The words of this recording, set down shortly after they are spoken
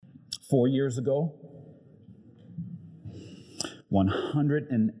4 years ago,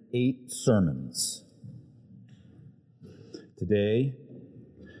 108 sermons. Today,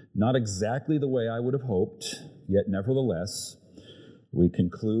 not exactly the way I would have hoped, yet nevertheless, we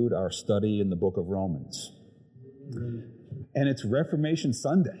conclude our study in the book of Romans. And it's Reformation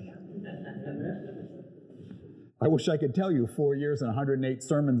Sunday. I wish I could tell you 4 years and 108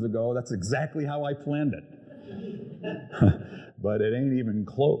 sermons ago, that's exactly how I planned it. But it ain't even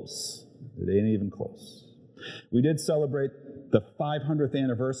close. It ain't even close. We did celebrate the 500th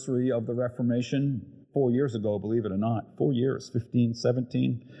anniversary of the Reformation 4 years ago, believe it or not. 4 years, 15,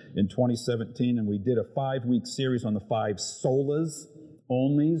 17, in 2017. And we did a 5-week series on the 5 solas,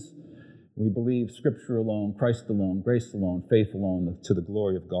 onlys. We believe Scripture alone, Christ alone, grace alone, faith alone, to the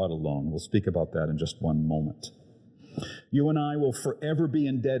glory of God alone. We'll speak about that in just one moment. You and I will forever be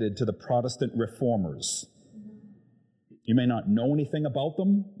indebted to the Protestant reformers. You may not know anything about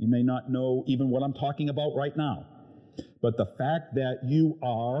them. You may not know even what I'm talking about right now. But the fact that you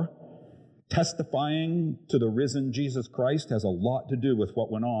are testifying to the risen Jesus Christ has a lot to do with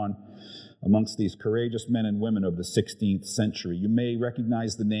what went on amongst these courageous men and women of the 16th century. You may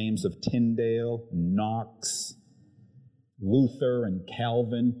recognize the names of Tyndale, Knox, Luther, and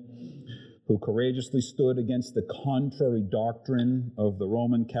Calvin, who courageously stood against the contrary doctrine of the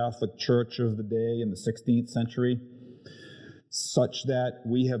Roman Catholic Church of the day in the 16th century, such that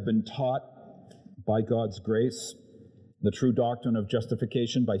we have been taught by God's grace the true doctrine of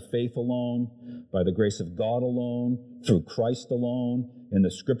justification by faith alone, by the grace of God alone, through Christ alone, in the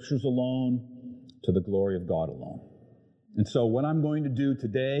Scriptures alone, to the glory of God alone. And so what I'm going to do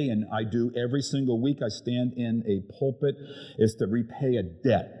today, and I do every single week I stand in a pulpit, is to repay a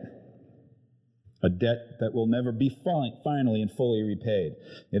debt that will never be finally and fully repaid.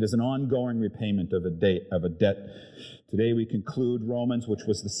 It is an ongoing repayment of a debt. Today we conclude Romans, which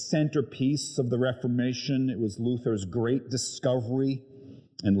was the centerpiece of the Reformation. It was Luther's great discovery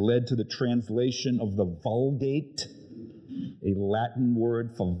and led to the translation of the Vulgate, a Latin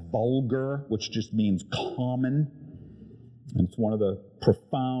word for vulgar, which just means common. And it's one of the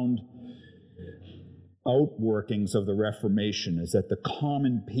profound outworkings of the Reformation, is that the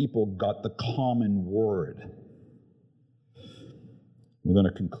common people got the common word. We're going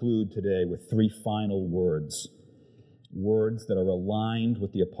to conclude today with 3 final words that are aligned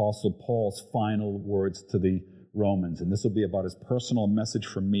with the Apostle Paul's final words to the Romans. And this will be about as personal a message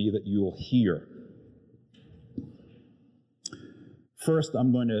from me that you'll hear. First,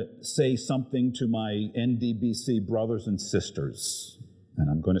 I'm going to say something to my NDBC brothers and sisters. And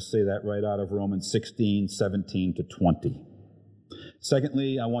I'm going to say that right out of Romans 16, 17 to 20.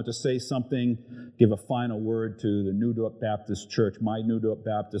 Secondly, I want to say something, give a final word to the New Dorp Baptist Church, my New Dorp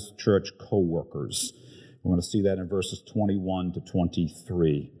Baptist Church co-workers. I want to see that in verses 21 to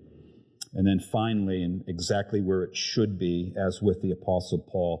 23. And then finally, and exactly where it should be, as with the Apostle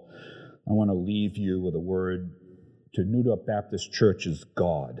Paul, I want to leave you with a word to New Dorp Baptist Church's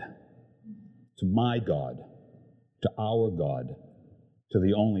God, to my God, to our God, to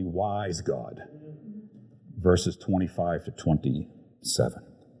the only wise God. Verses 25 to 27.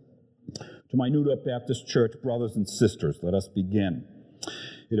 To my New Dorp Baptist Church brothers and sisters, let us begin.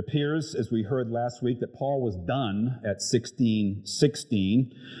 It appears, as we heard last week, that Paul was done at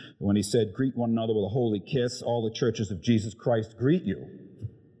 16:16 when he said, "Greet one another with a holy kiss. All the churches of Jesus Christ greet you."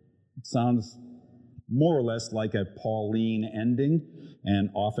 It sounds more or less like a Pauline ending, and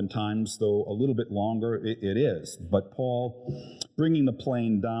oftentimes, though a little bit longer, it is. But Paul, bringing the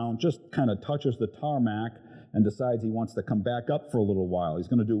plane down, just kind of touches the tarmac and decides he wants to come back up for a little while. He's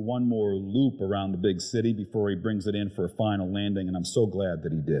going to do one more loop around the big city before he brings it in for a final landing, and I'm so glad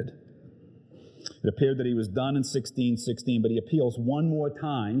that he did. It appeared that he was done in 16:16, but he appeals one more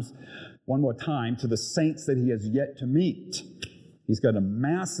time to the saints that he has yet to meet. He's got a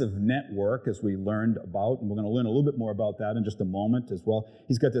massive network, as we learned about, and we're going to learn a little bit more about that in just a moment as well.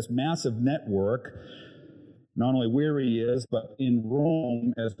 He's got this massive network, not only where he is, but in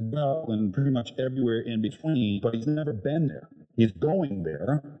Rome as well, and pretty much everywhere in between, but he's never been there. He's going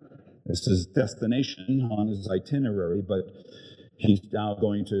there. This is his destination on his itinerary, but he's now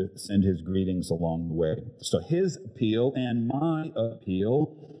going to send his greetings along the way. So his appeal and my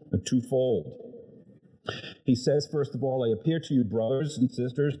appeal are twofold. He says, first of all, I appeal to you, brothers and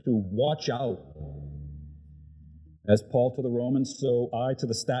sisters, to watch out. As Paul to the Romans, so I to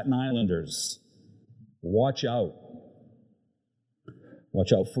the Staten Islanders. Watch out.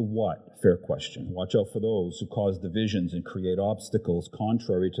 Watch out for what? Fair question. Watch out for those who cause divisions and create obstacles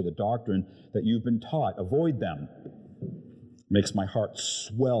contrary to the doctrine that you've been taught. Avoid them. Makes my heart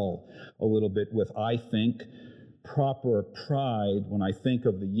swell a little bit with, I think, proper pride when I think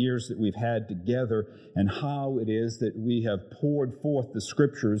of the years that we've had together and how it is that we have poured forth the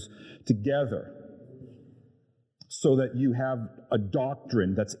Scriptures together so that you have a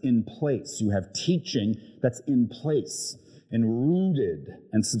doctrine that's in place. You have teaching that's in place and rooted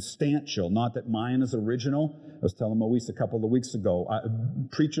and substantial. Not that mine is original. I was telling Moise a couple of weeks ago,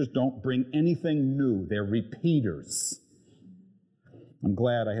 preachers don't bring anything new. They're repeaters. I'm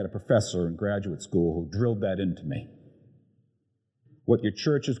glad I had a professor in graduate school who drilled that into me. What your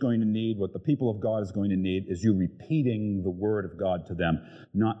church is going to need, what the people of God is going to need, is you repeating the Word of God to them,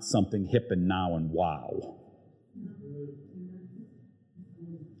 not something hip and now and wow.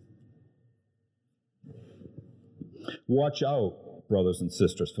 Watch out, brothers and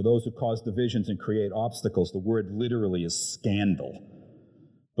sisters, for those who cause divisions and create obstacles. The word literally is scandal.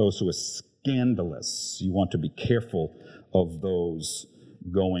 Those who are scandalous. You want to be careful of those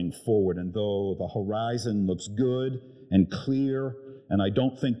going forward. And though the horizon looks good and clear, and I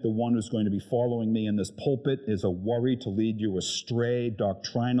don't think the one who's going to be following me in this pulpit is a worry to lead you astray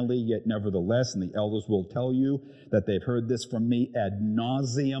doctrinally, yet nevertheless, and the elders will tell you that they've heard this from me ad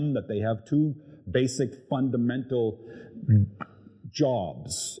nauseum, that they have two basic fundamental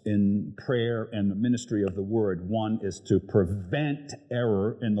jobs in prayer and the ministry of the Word. One is to prevent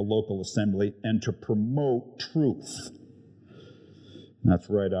error in the local assembly and to promote truth. That's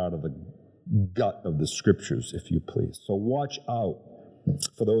right out of the gut of the Scriptures, if you please. So watch out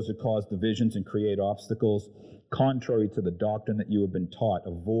for those who cause divisions and create obstacles contrary to the doctrine that you have been taught.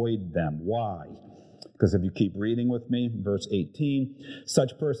 Avoid them. Why? Because if you keep reading with me, verse 18,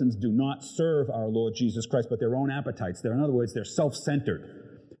 such persons do not serve our Lord Jesus Christ, but their own appetites. In other words, they're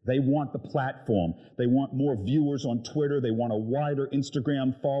self-centered. They want the platform. They want more viewers on Twitter. They want a wider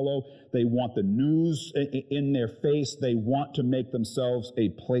Instagram follow. They want the news in their face. They want to make themselves a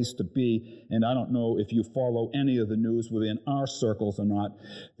place to be. And I don't know if you follow any of the news within our circles or not.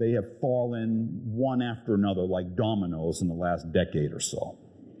 They have fallen one after another like dominoes in the last decade or so.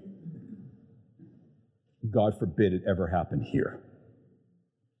 God forbid it ever happen here.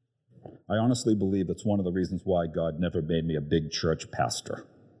 I honestly believe that's one of the reasons why God never made me a big church pastor.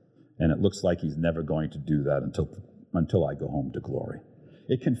 And it looks like He's never going to do that until I go home to glory.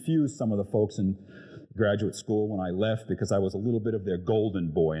 It confused some of the folks in graduate school when I left because I was a little bit of their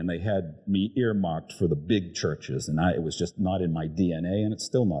golden boy, and they had me earmarked for the big churches, and it was just not in my DNA, and it's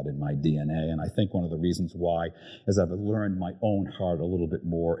still not in my DNA. And I think one of the reasons why is I've learned my own heart a little bit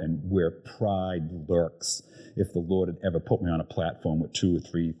more and where pride lurks. If the Lord had ever put me on a platform with 2,000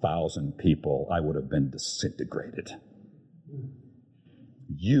 or 3,000 people, I would have been disintegrated.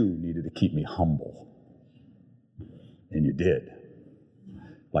 You needed to keep me humble. And you did.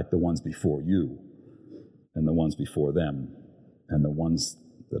 Like the ones before you, and the ones before them, and the ones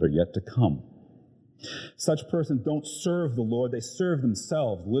that are yet to come. Such persons don't serve the Lord, they serve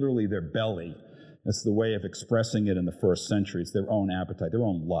themselves, literally their belly. That's the way of expressing it in the first century. It's their own appetite, their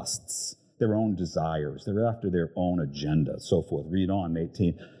own lusts, their own desires. They're after their own agenda, so forth. Read on,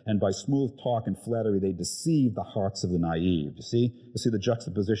 18. And by smooth talk and flattery, they deceive the hearts of the naive. You see the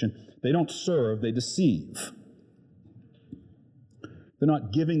juxtaposition? They don't serve, they deceive. They're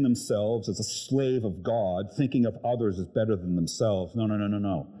not giving themselves as a slave of God, thinking of others as better than themselves.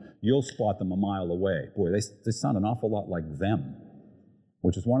 No. You'll spot them a mile away. Boy, they sound an awful lot like them,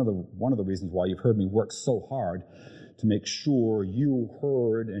 which is one of the reasons why you've heard me work so hard to make sure you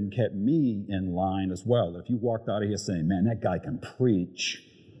heard and kept me in line as well. If you walked out of here saying, man, that guy can preach,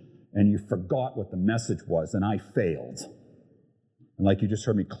 and you forgot what the message was, then I failed. And like you just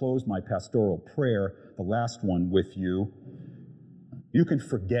heard me close my pastoral prayer, the last one with you, you can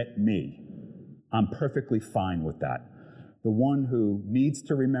forget me. I'm perfectly fine with that. The one who needs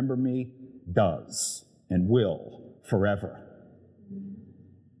to remember me does and will forever.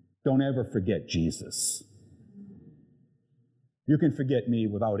 Don't ever forget Jesus. You can forget me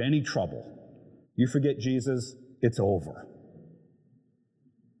without any trouble. You forget Jesus, it's over.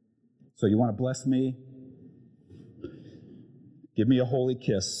 So you want to bless me? Give me a holy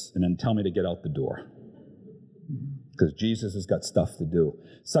kiss and then tell me to get out the door. Because Jesus has got stuff to do.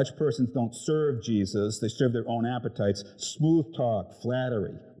 Such persons don't serve Jesus. They serve their own appetites. Smooth talk,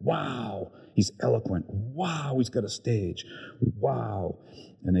 flattery. Wow, he's eloquent. Wow, he's got a stage. Wow.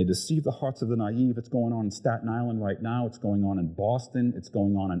 And they deceive the hearts of the naive. It's going on in Staten Island right now. It's going on in Boston. It's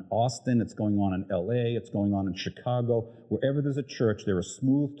going on in Austin. It's going on in LA. It's going on in Chicago. Wherever there's a church, there are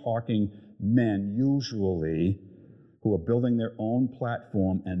smooth-talking men, usually, who are building their own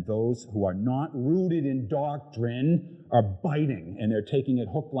platform, and those who are not rooted in doctrine are biting, and they're taking it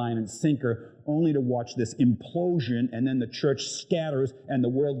hook, line, and sinker, only to watch this implosion, and then the church scatters, and the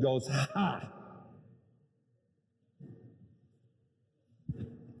world goes, ha!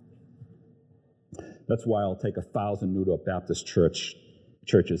 That's why I'll take 1,000 New Dorp Baptist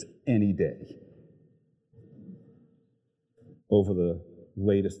churches any day over the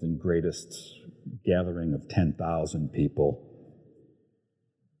latest and greatest gathering of 10,000 people.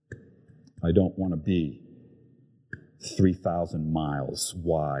 I don't want to be 3,000 miles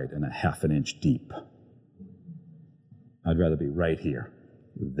wide and a half an inch deep. I'd rather be right here,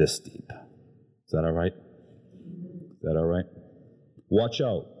 this deep. Is that all right? Is that all right? Watch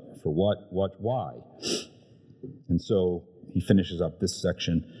out for why. And so he finishes up this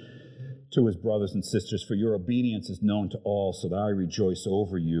section. To his brothers and sisters, for your obedience is known to all, so that I rejoice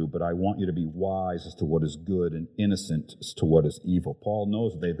over you, but I want you to be wise as to what is good and innocent as to what is evil. Paul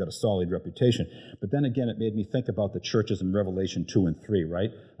knows that they've got a solid reputation, but then again, it made me think about the churches in Revelation 2 and 3,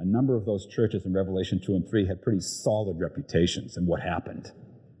 right? A number of those churches in Revelation 2 and 3 had pretty solid reputations, and what happened?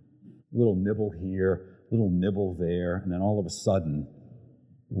 A little nibble here, a little nibble there, and then all of a sudden,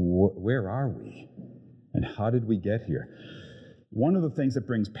 where are we? And how did we get here? One of the things that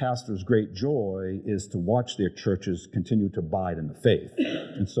brings pastors great joy is to watch their churches continue to abide in the faith.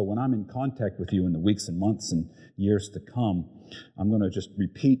 And so when I'm in contact with you in the weeks and months and years to come, I'm going to just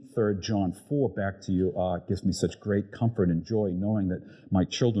repeat 3 John 4 back to you. It gives me such great comfort and joy knowing that my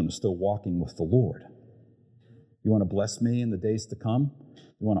children are still walking with the Lord. You want to bless me in the days to come?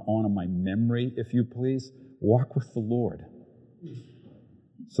 You want to honor my memory, if you please? Walk with the Lord.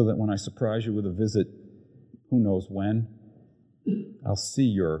 So that when I surprise you with a visit, who knows when, I'll see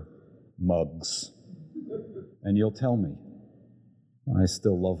your mugs, and you'll tell me, I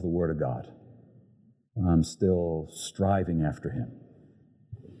still love the Word of God. I'm still striving after Him.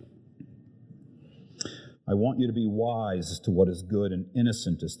 I want you to be wise as to what is good and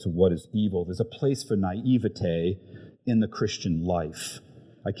innocent as to what is evil. There's a place for naivete in the Christian life.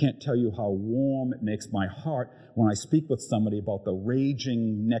 I can't tell you how warm it makes my heart when I speak with somebody about the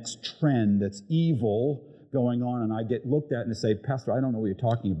raging next trend that's evil going on, and I get looked at and they say, Pastor, I don't know what you're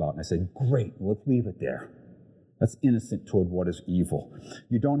talking about. And I say, great, let's leave it there. That's innocent toward what is evil.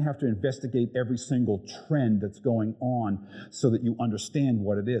 You don't have to investigate every single trend that's going on so that you understand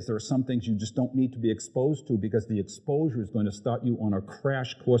what it is. There are some things you just don't need to be exposed to because the exposure is going to start you on a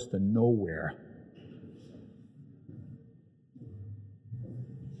crash course to nowhere.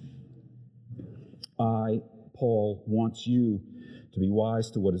 Paul, wants you to be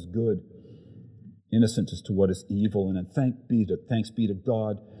wise to what is good, innocent as to what is evil, and then thanks be to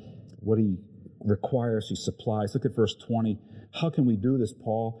God, what He requires, He supplies. Look at verse 20. How can we do this,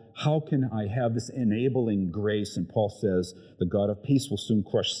 Paul? How can I have this enabling grace? And Paul says, the God of peace will soon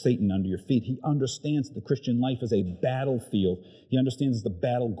crush Satan under your feet. He understands the Christian life is a battlefield. He understands it's the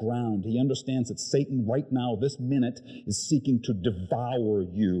battleground. He understands that Satan right now, this minute, is seeking to devour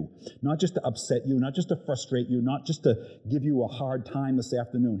you. Not just to upset you, not just to frustrate you, not just to give you a hard time this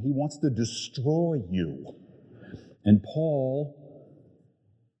afternoon. He wants to destroy you. And Paul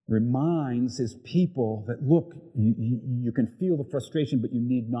reminds his people that, look, you can feel the frustration, but you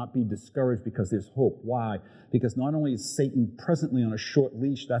need not be discouraged because there's hope. Why? Because not only is Satan presently on a short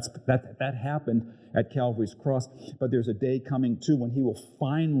leash, that happened at Calvary's cross, but there's a day coming too when he will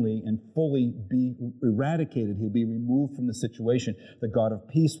finally and fully be eradicated. He'll be removed from the situation. The God of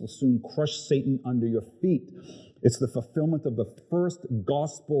peace will soon crush Satan under your feet. It's the fulfillment of the first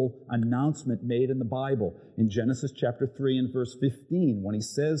gospel announcement made in the Bible in Genesis chapter 3 and verse 15, when he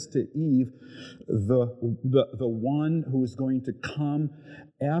says to Eve, the one who is going to come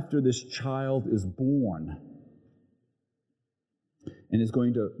after this child is born and is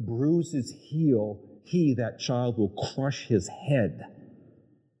going to bruise his heel, that child will crush his head.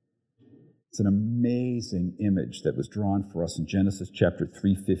 It's an amazing image that was drawn for us in Genesis chapter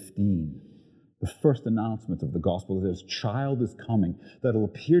 3:15. The first announcement of the gospel is this child is coming that will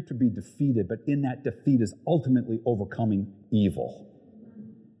appear to be defeated, but in that defeat is ultimately overcoming evil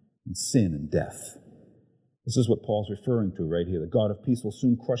and sin and death. This is what Paul's referring to right here. The God of peace will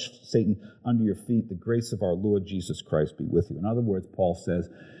soon crush Satan under your feet. The grace of our Lord Jesus Christ be with you. In other words, Paul says,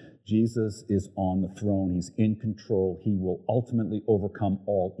 Jesus is on the throne. He's in control. He will ultimately overcome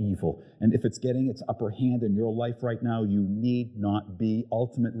all evil. And if it's getting its upper hand in your life right now, you need not be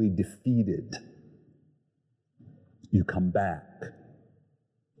ultimately defeated. You come back.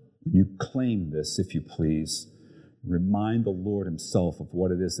 You claim this, if you please. Remind the Lord Himself of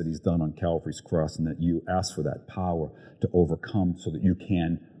what it is that He's done on Calvary's cross, and that you ask for that power to overcome so that you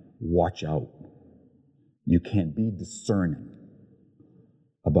can watch out. You can be discerning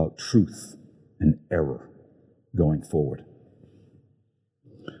about truth and error going forward.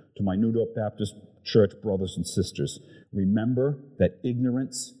 To my New Dorp Baptist Church brothers and sisters, remember that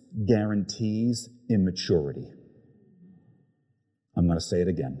ignorance guarantees immaturity. I'm going to say it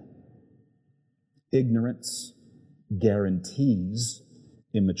again. Ignorance guarantees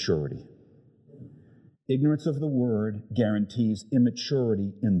immaturity. Ignorance of the word guarantees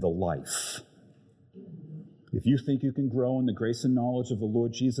immaturity in the life. If you think you can grow in the grace and knowledge of the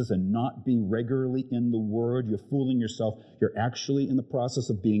Lord Jesus and not be regularly in the Word, you're fooling yourself. You're actually in the process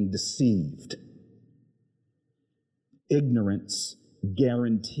of being deceived. Ignorance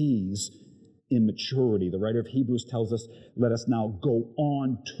guarantees immaturity. The writer of Hebrews tells us, let us now go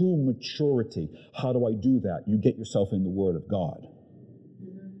on to maturity. How do I do that? You get yourself in the Word of God.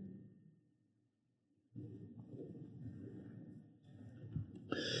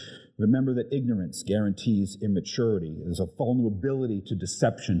 Remember that ignorance guarantees immaturity. There's a vulnerability to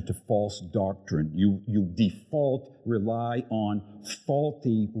deception, to false doctrine. You default, rely on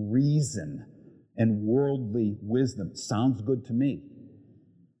faulty reason and worldly wisdom. Sounds good to me.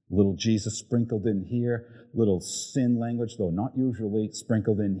 Little Jesus sprinkled in here, little sin language, though not usually,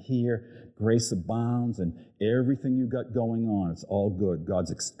 sprinkled in here. Grace abounds, and everything you got going on, it's all good. God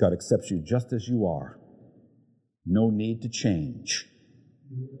accepts you just as you are. No need to change.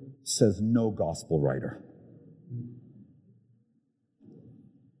 Says no gospel writer.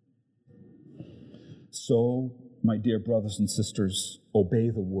 So, my dear brothers and sisters, obey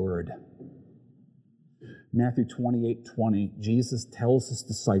the word. Matthew 28:20, Jesus tells his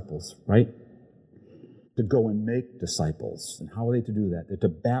disciples, right, to go and make disciples. And how are they to do that? They're to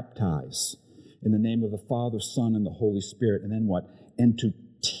baptize in the name of the Father, Son, and the Holy Spirit. And then what? And to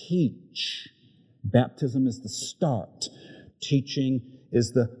teach. Baptism is the start. Teaching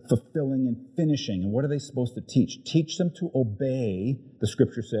is the fulfilling and finishing. And what are they supposed to teach? Teach them to obey, the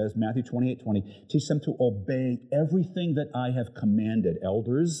scripture says, Matthew 28:20, teach them to obey everything that I have commanded.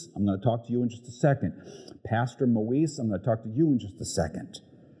 Elders, I'm going to talk to you in just a second. Pastor Moise, I'm going to talk to you in just a second.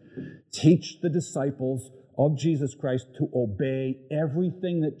 Teach the disciples of Jesus Christ to obey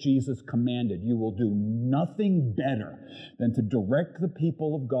everything that Jesus commanded. You will do nothing better than to direct the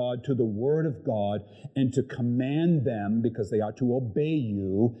people of God to the Word of God and to command them, because they are to obey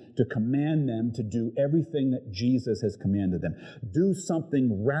you, to command them to do everything that Jesus has commanded them. Do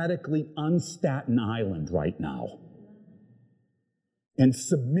something radically un-Staten Island right now and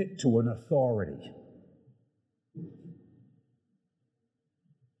submit to an authority.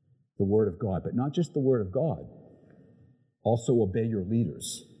 The Word of God, but not just the Word of God. Also obey your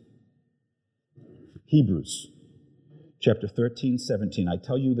leaders. Hebrews chapter 13, 17. I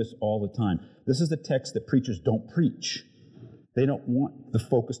tell you this all the time. This is the text that preachers don't preach. They don't want the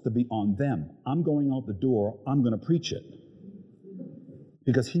focus to be on them. I'm going out the door. I'm going to preach it.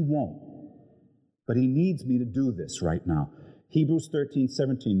 Because he won't. But he needs me to do this right now. Hebrews 13,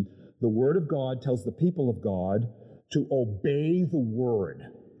 17. The Word of God tells the people of God to obey the Word.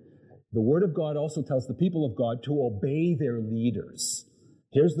 The Word of God also tells the people of God to obey their leaders.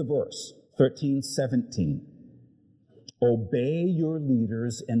 Here's the verse, 13:17. Obey your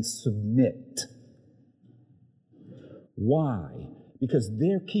leaders and submit. Why? Because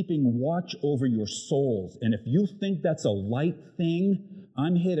they're keeping watch over your souls. And if you think that's a light thing,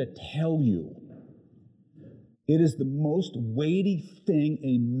 I'm here to tell you, it is the most weighty thing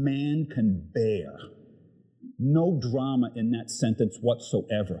a man can bear. No drama in that sentence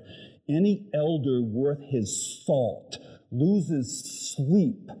whatsoever. Any elder worth his salt loses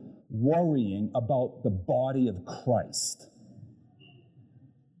sleep worrying about the body of Christ.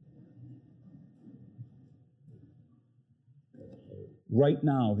 Right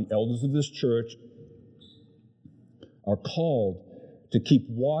now, the elders of this church are called to keep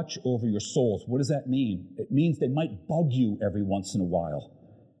watch over your souls. What does that mean? It means they might bug you every once in a while.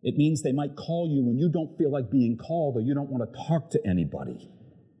 It means they might call you when you don't feel like being called or you don't want to talk to anybody.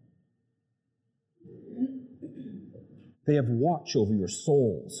 They have watch over your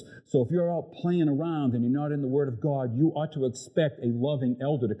souls. So if you're out playing around and you're not in the Word of God, you ought to expect a loving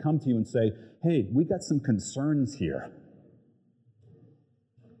elder to come to you and say, hey, we got some concerns here.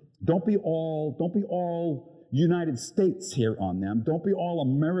 Don't be all United States here on them. Don't be all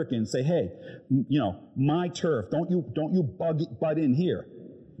American. Say, hey, my turf. Don't you butt in here.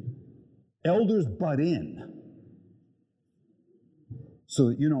 Elders butt in so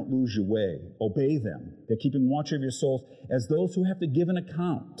that you don't lose your way. Obey them. They're keeping watch of your souls as those who have to give an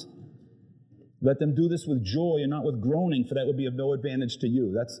account. Let them do this with joy and not with groaning, for that would be of no advantage to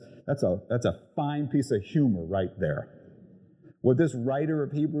you. That's a fine piece of humor right there. What this writer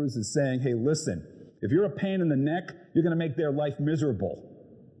of Hebrews is saying, hey, listen, if you're a pain in the neck, you're going to make their life miserable.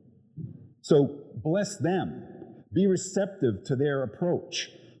 So bless them. Be receptive to their approach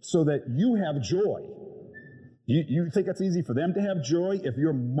so that you have joy. You think it's easy for them to have joy if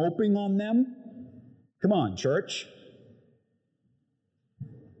you're moping on them? Come on, church.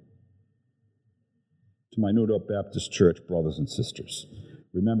 To my New Hope Baptist Church brothers and sisters,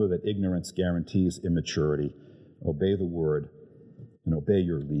 remember that ignorance guarantees immaturity. Obey the word and obey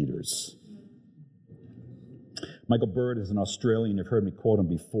your leaders. Michael Bird is an Australian. You've heard me quote him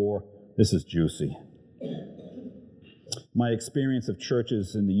before. This is juicy. My experience of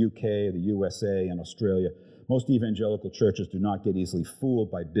churches in the UK, the USA, and Australia, most evangelical churches do not get easily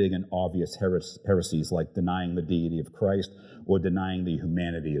fooled by big and obvious heresies like denying the deity of Christ or denying the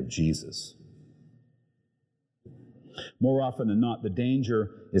humanity of Jesus. More often than not, the danger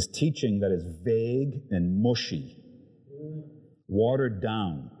is teaching that is vague and mushy, watered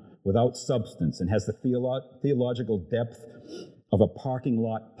down, without substance, and has the theological depth of a parking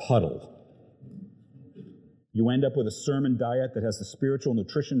lot puddle. You end up with a sermon diet that has the spiritual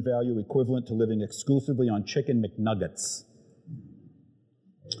nutrition value equivalent to living exclusively on chicken McNuggets.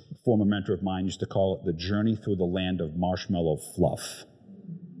 A former mentor of mine used to call it the journey through the land of marshmallow fluff.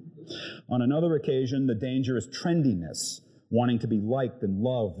 On another occasion, the danger is trendiness, wanting to be liked and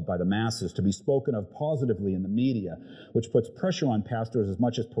loved by the masses, to be spoken of positively in the media, which puts pressure on pastors as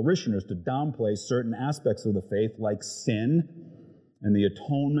much as parishioners to downplay certain aspects of the faith like sin and the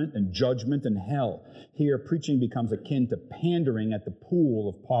atonement and judgment and hell. Here, preaching becomes akin to pandering at the pool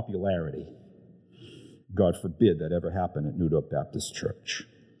of popularity. God forbid that ever happen at New Hope Baptist Church.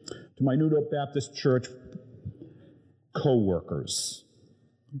 To my New Hope Baptist Church co-workers,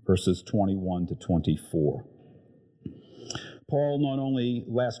 verses 21 to 24. Paul not only,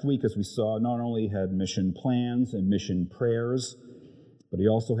 last week as we saw, not only had mission plans and mission prayers, but he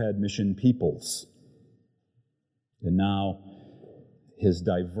also had mission peoples. And now his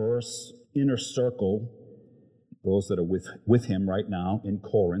diverse inner circle, those that are with him right now in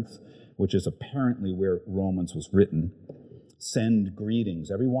Corinth, which is apparently where Romans was written, send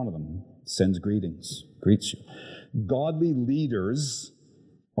greetings. Every one of them sends greetings, greets you. Godly leaders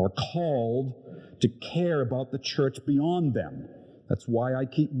are called to care about the church beyond them. That's why I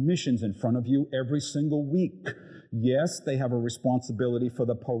keep missions in front of you every single week. Yes, they have a responsibility for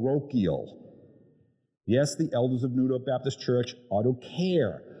the parochial. Yes, the elders of New Hope Baptist Church ought to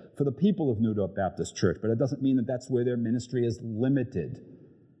care for the people of New Hope Baptist Church, but it doesn't mean that that's where their ministry is limited.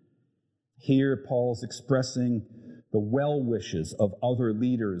 Here, Paul's expressing the well wishes of other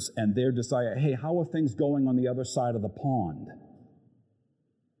leaders and their desire. Hey, how are things going on the other side of the pond?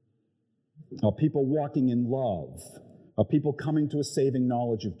 Are people walking in love? Are people coming to a saving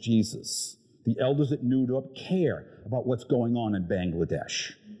knowledge of Jesus? The elders at New Hope care about what's going on in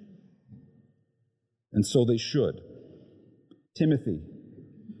Bangladesh. And so they should. Timothy,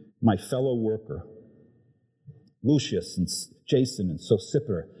 my fellow worker, Lucius and Jason and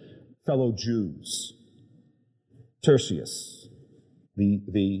Sosipater, fellow Jews, Tertius,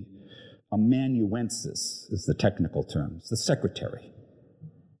 the amanuensis is the technical term, it's the secretary.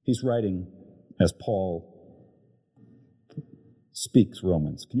 He's writing as Paul speaks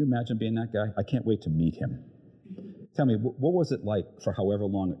Romans. Can you imagine being that guy? I can't wait to meet him. Tell me, what was it like for however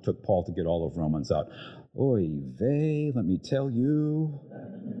long it took Paul to get all of Romans out? Oy vey, let me tell you.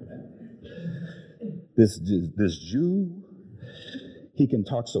 This Jew, he can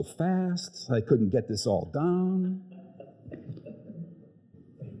talk so fast, I couldn't get this all down.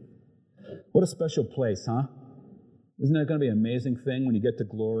 What a special place, huh? Isn't that going to be an amazing thing when you get to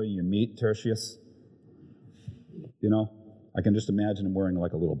glory and you meet Tertius? You know, I can just imagine him wearing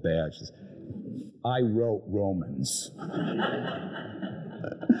like a little badge. I wrote Romans.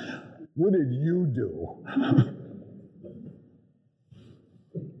 What did you do?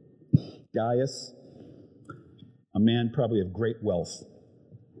 Gaius, a man probably of great wealth,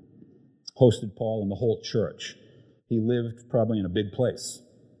 hosted Paul and the whole church. He lived probably in a big place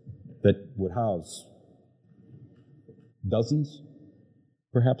that would house dozens,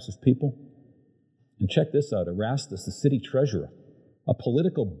 perhaps, of people. And check this out, Erastus, the city treasurer, a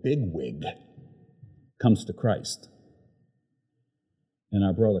political bigwig, comes to Christ. And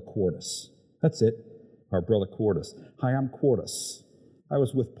our brother Quartus. That's it, our brother Quartus. Hi, I'm Quartus. I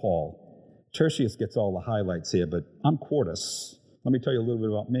was with Paul. Tertius gets all the highlights here, but I'm Quartus. Let me tell you a little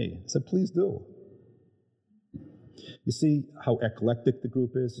bit about me. I said, please do. You see how eclectic the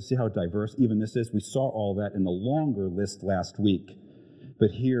group is? You see how diverse even this is? We saw all that in the longer list last week.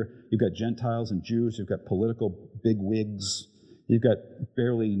 But here, you've got Gentiles and Jews, you've got political bigwigs, you've got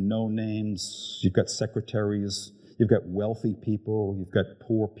barely no names, you've got secretaries, you've got wealthy people, you've got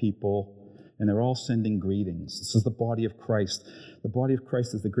poor people, and they're all sending greetings. This is the body of Christ. The body of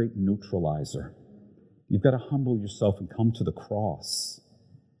Christ is the great neutralizer. You've got to humble yourself and come to the cross,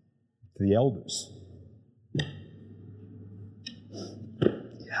 to the elders.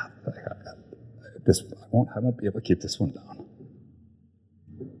 Yeah, I won't be able to keep this one down.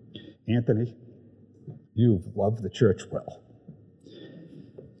 Anthony, You've loved the church well.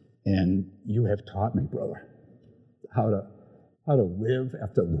 And you have taught me, brother, how to live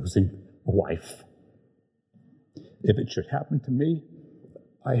after losing a wife. If it should happen to me,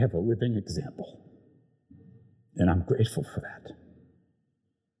 I have a living example. And I'm grateful for that.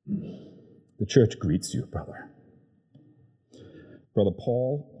 The church greets you, brother. Brother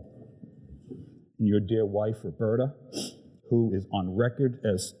Paul, and your dear wife, Roberta, who is on record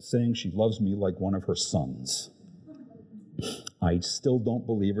as saying she loves me like one of her sons. I still don't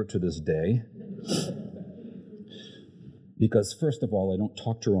believe her to this day. Because, first of all, I don't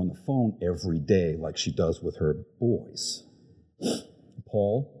talk to her on the phone every day like she does with her boys.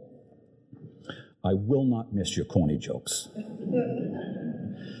 Paul, I will not miss your corny jokes.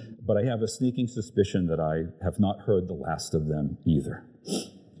 But I have a sneaking suspicion that I have not heard the last of them either.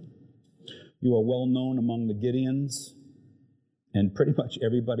 You are well known among the Gideons and pretty much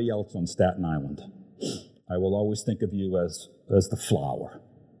everybody else on Staten Island. I will always think of you as the flower.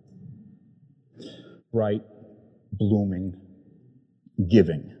 Bright, blooming,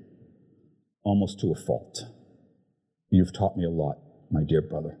 giving, almost to a fault. You've taught me a lot, my dear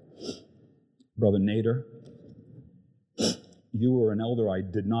brother. Brother Nader, you were an elder I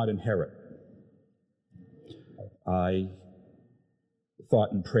did not inherit. I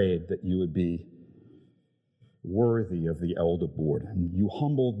thought and prayed that you would be worthy of the elder board. And you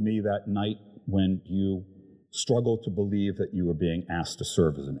humbled me that night when you struggled to believe that you were being asked to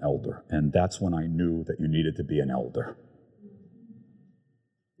serve as an elder. And that's when I knew that you needed to be an elder.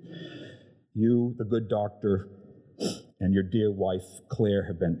 You, the good doctor, and your dear wife, Claire,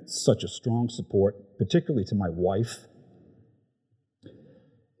 have been such a strong support, particularly to my wife,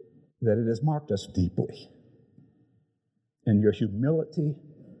 that it has marked us deeply. And your humility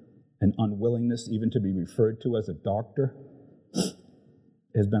and unwillingness even to be referred to as a doctor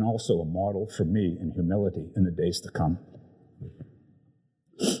has been also a model for me in humility in the days to come.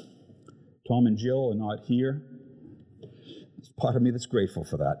 Tom and Jill are not here. There's part of me that's grateful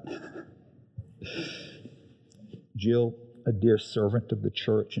for that. Jill, a dear servant of the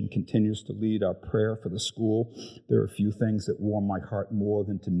church, and continues to lead our prayer for the school. There are a few things that warm my heart more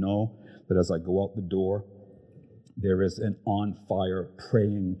than to know that as I go out the door, there is an on-fire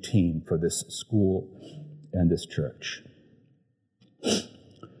praying team for this school and this church.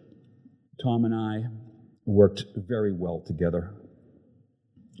 Tom and I worked very well together.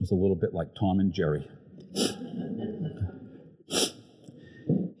 It was a little bit like Tom and Jerry.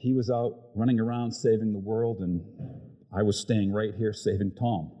 He was out running around saving the world, and I was staying right here saving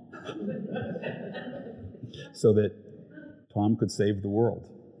Tom so that Tom could save the world.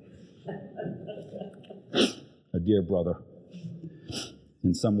 A dear brother.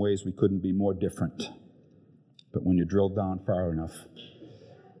 In some ways, we couldn't be more different. But when you drilled down far enough,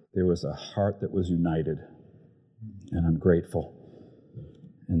 there was a heart that was united. And I'm grateful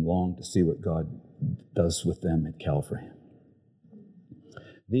and long to see what God does with them at Calvary.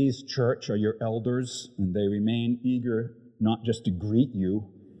 These, church, are your elders, and they remain eager not just to greet you,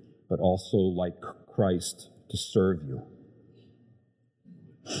 but also, like Christ, to serve you.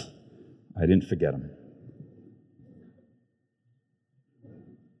 I didn't forget them.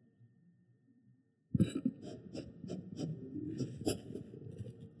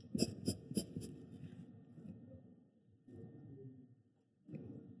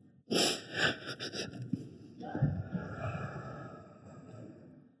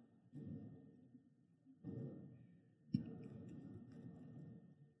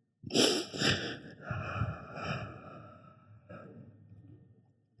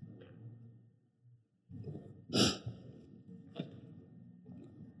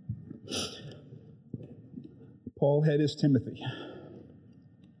 Paul had his Timothy.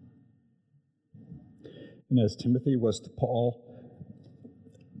 And as Timothy was to Paul,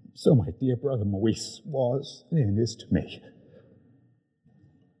 so my dear brother Maurice was and is to me.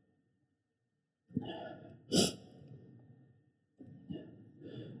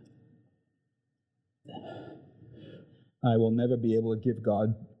 I will never be able to give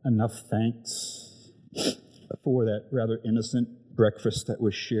God enough thanks for that rather innocent breakfast that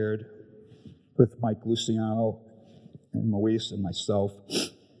was shared with Mike Luciano and Maurice and myself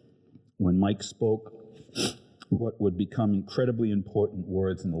when Mike spoke what would become incredibly important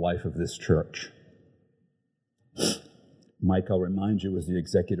words in the life of this church. Mike, I'll remind you, was the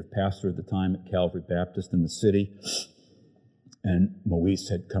executive pastor at the time at Calvary Baptist in the city, and Maurice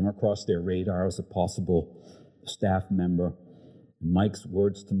had come across their radar as a possible staff member. Mike's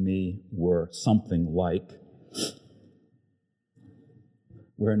words to me were something like,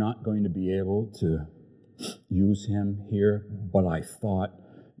 we're not going to be able to use him here, but I thought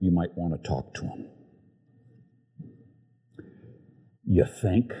you might want to talk to him. You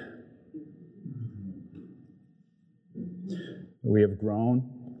think? We have grown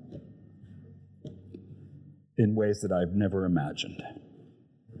in ways that I've never imagined.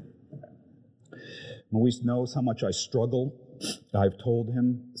 Maurice knows how much I struggle. I've told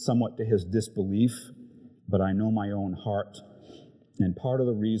him, somewhat to his disbelief, but I know my own heart. And part of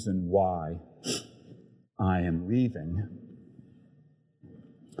the reason why I am leaving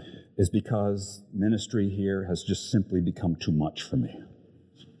is because ministry here has just simply become too much for me.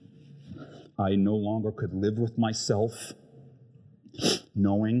 I no longer could live with myself,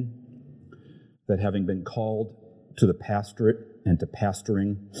 knowing that having been called to the pastorate and to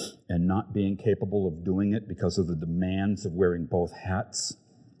pastoring and not being capable of doing it because of the demands of wearing both hats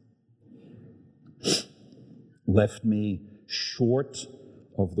left me short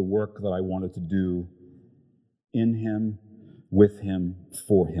of the work that I wanted to do in him, with him,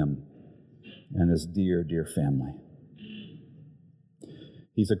 for him, and his dear, dear family.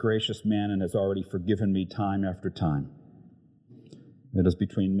 He's a gracious man and has already forgiven me time after time. It is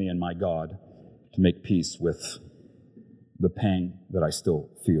between me and my God to make peace with the pang that I still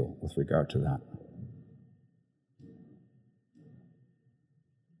feel with regard to that.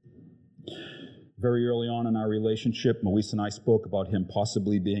 Very early on in our relationship, Maurice and I spoke about him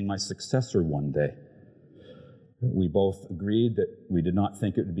possibly being my successor one day. We both agreed that we did not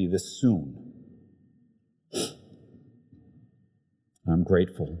think it would be this soon. I'm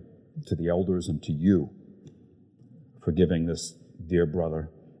grateful to the elders and to you for giving this dear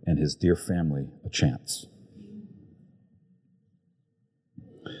brother and his dear family a chance.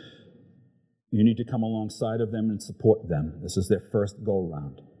 You need to come alongside of them and support them. This is their first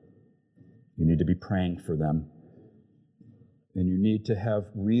go-round. You need to be praying for them. And you need to have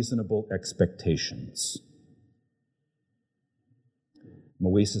reasonable expectations.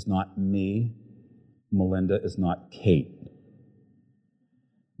 Maurice is not me. Melinda is not Kate.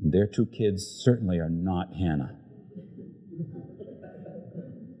 And their two kids certainly are not Hannah.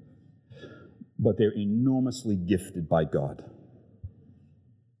 But they're enormously gifted by God.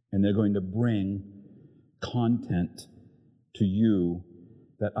 And they're going to bring content to you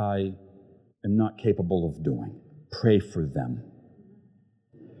that I am not capable of doing. Pray for them.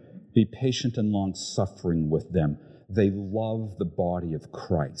 Be patient and long-suffering with them. They love the body of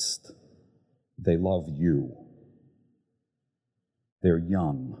Christ. They love you. They're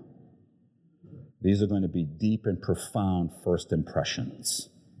young. These are going to be deep and profound first impressions.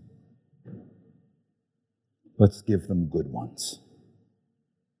 Let's give them good ones.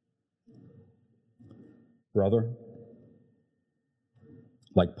 Brother,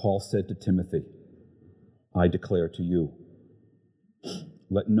 like Paul said to Timothy, I declare to you,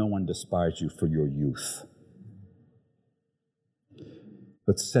 let no one despise you for your youth.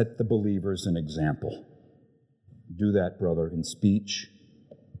 But set the believers an example. Do that, brother, in speech,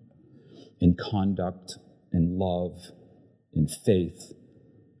 in conduct, in love, in faith,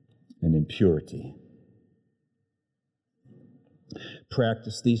 and in purity.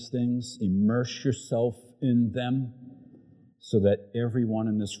 Practice these things, immerse yourself in them, so that everyone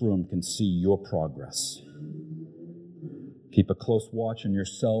in this room can see your progress. Keep a close watch on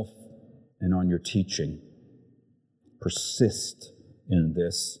yourself and on your teaching. Persist in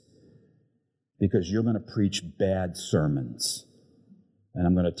this, because you're going to preach bad sermons. And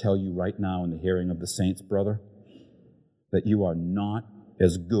I'm going to tell you right now in the hearing of the saints, brother, that you are not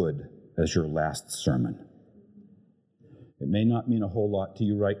as good as your last sermon. It may not mean a whole lot to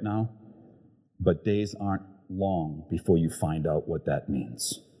you right now, but days aren't long before you find out what that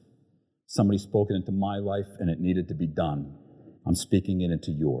means. Somebody spoke it into my life and it needed to be done. I'm speaking it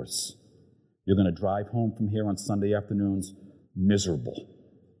into yours. You're going to drive home from here on Sunday afternoons miserable,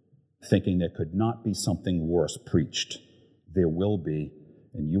 thinking there could not be something worse preached. There will be,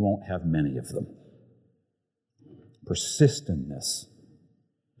 and you won't have many of them. Persist in this,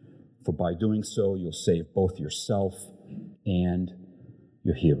 for by doing so, you'll save both yourself and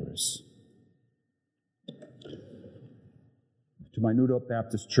your hearers. To my New Hope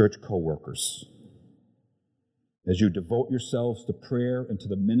Baptist Church co-workers, as you devote yourselves to prayer and to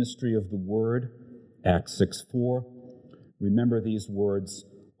the ministry of the Word, Acts 6:4, remember these words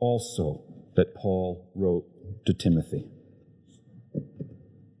also that Paul wrote to Timothy.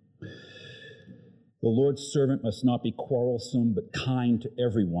 The Lord's servant must not be quarrelsome, but kind to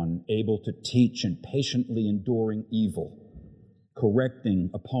everyone, able to teach and patiently enduring evil, correcting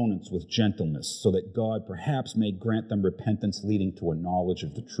opponents with gentleness, so that God perhaps may grant them repentance leading to a knowledge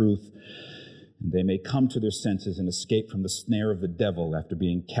of the truth, and they may come to their senses and escape from the snare of the devil after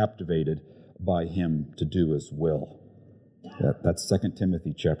being captivated by him to do his will. That's 2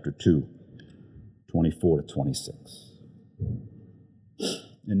 Timothy chapter 2, 24 to 26.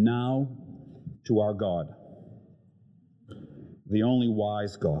 And now to our God, the only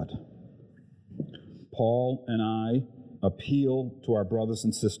wise God. Paul and I appeal to our brothers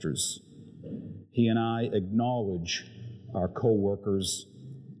and sisters. He and I acknowledge our co-workers,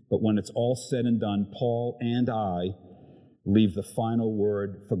 but when it's all said and done, Paul and I leave the final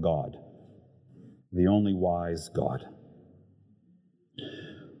word for God, the only wise God.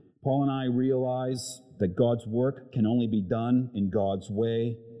 Paul and I realize that God's work can only be done in God's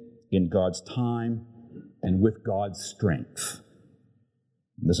way, in God's time, and with God's strength.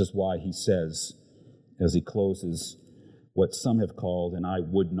 This is why he says, as he closes, what some have called, and I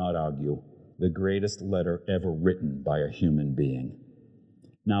would not argue, the greatest letter ever written by a human being.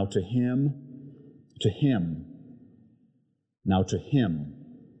 Now to him,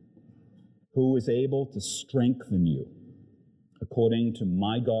 who is able to strengthen you according to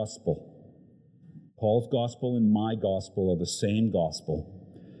my gospel. Paul's gospel and my gospel are the same gospel,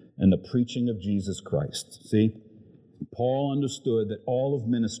 and the preaching of Jesus Christ. See, Paul understood that all of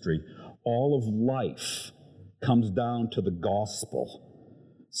ministry, all of life, comes down to the gospel,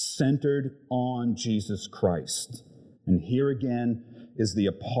 centered on Jesus Christ. And here again is the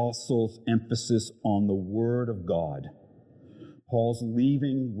apostles' emphasis on the Word of God. Paul's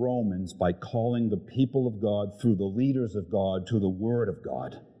leaving Romans by calling the people of God through the leaders of God to the Word of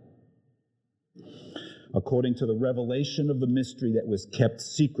God. According to the revelation of the mystery that was kept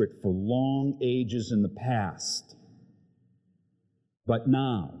secret for long ages in the past. But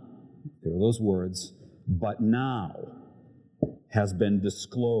now, there are those words, but now has been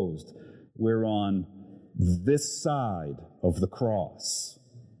disclosed. We're on this side of the cross.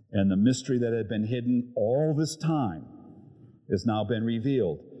 And the mystery that had been hidden all this time has now been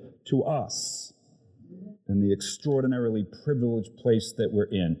revealed to us. And the extraordinarily privileged place that we're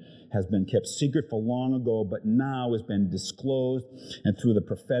in has been kept secret for long ago, but now has been disclosed. And through the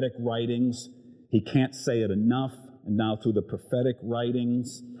prophetic writings, he can't say it enough, and now through the prophetic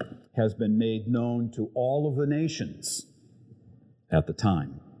writings has been made known to all of the nations at the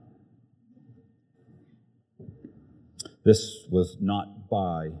time. This was not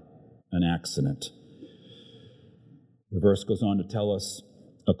by an accident. The verse goes on to tell us,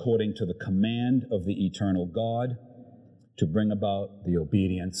 according to the command of the eternal God, to bring about the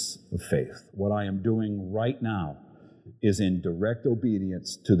obedience of faith. What I am doing right now is in direct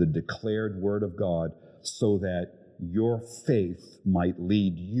obedience to the declared word of God, so that your faith might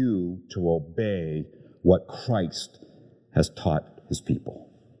lead you to obey what Christ has taught his people.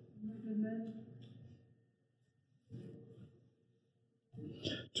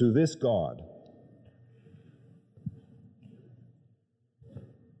 To this God,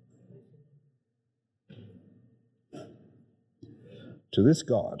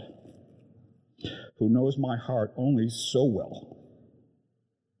 who knows my heart only so well,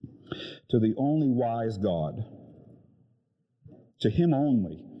 to the only wise God, to him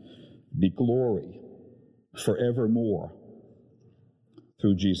only be glory forevermore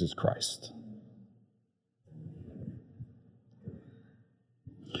through Jesus Christ.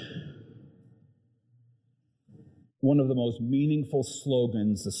 One of the most meaningful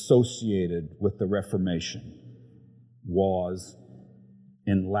slogans associated with the Reformation was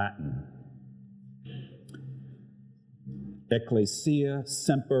in Latin, Ecclesia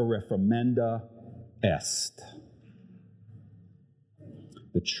semper reformanda est.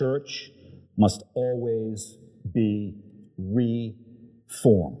 The church must always be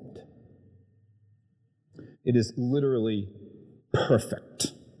reformed. It is literally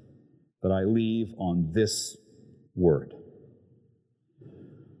perfect that I leave on this word.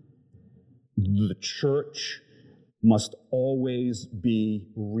 The church must always be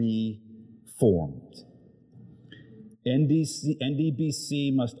reformed.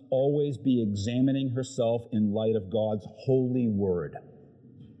 NDBC must always be examining herself in light of God's holy word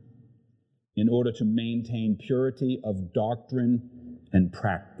in order to maintain purity of doctrine and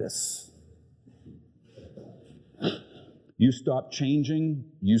practice. You stop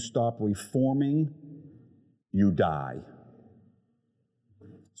changing, you stop reforming, you die.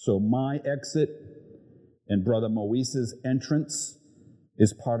 So my exit and Brother Moise's entrance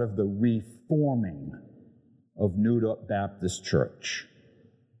is part of the reforming of New Baptist Church,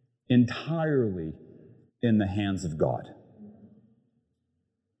 entirely in the hands of God.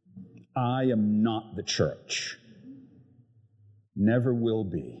 I am not the church, never will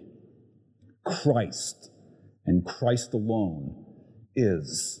be. Christ and Christ alone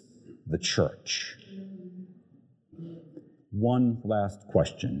is the church. One last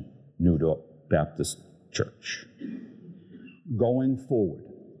question, New Baptist Church. Going forward,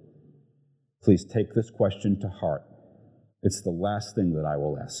 please take this question to heart It's the last thing that I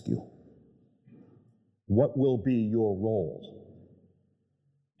will ask you. What will be your role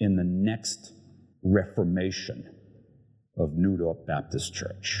in the next reformation of New Dorp Baptist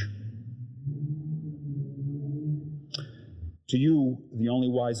Church? To you, the only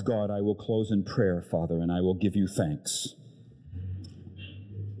wise God, I will close in prayer, Father, and I will give you thanks.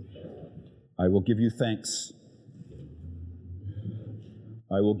 I will give you thanks.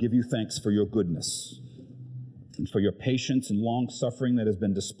 I will give you thanks for your goodness and for your patience and long-suffering that has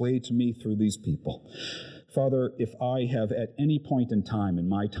been displayed to me through these people. Father, if I have at any point in time, in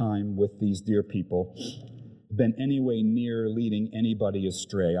my time with these dear people, been any way near leading anybody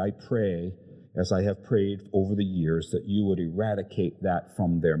astray, I pray, as I have prayed over the years, that you would eradicate that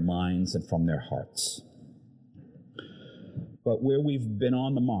from their minds and from their hearts. But where we've been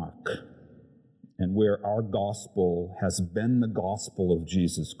on the mark, and where our gospel has been the gospel of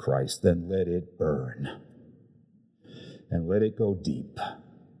Jesus Christ, then let it burn. And let it go deep.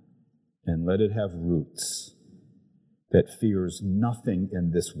 And let it have roots that fears nothing in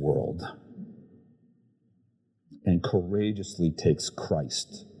this world and courageously takes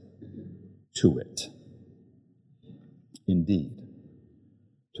Christ to it. Indeed,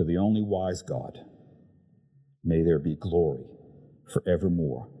 to the only wise God, may there be glory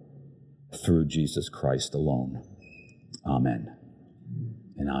forevermore through Jesus Christ alone. Amen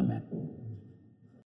and amen.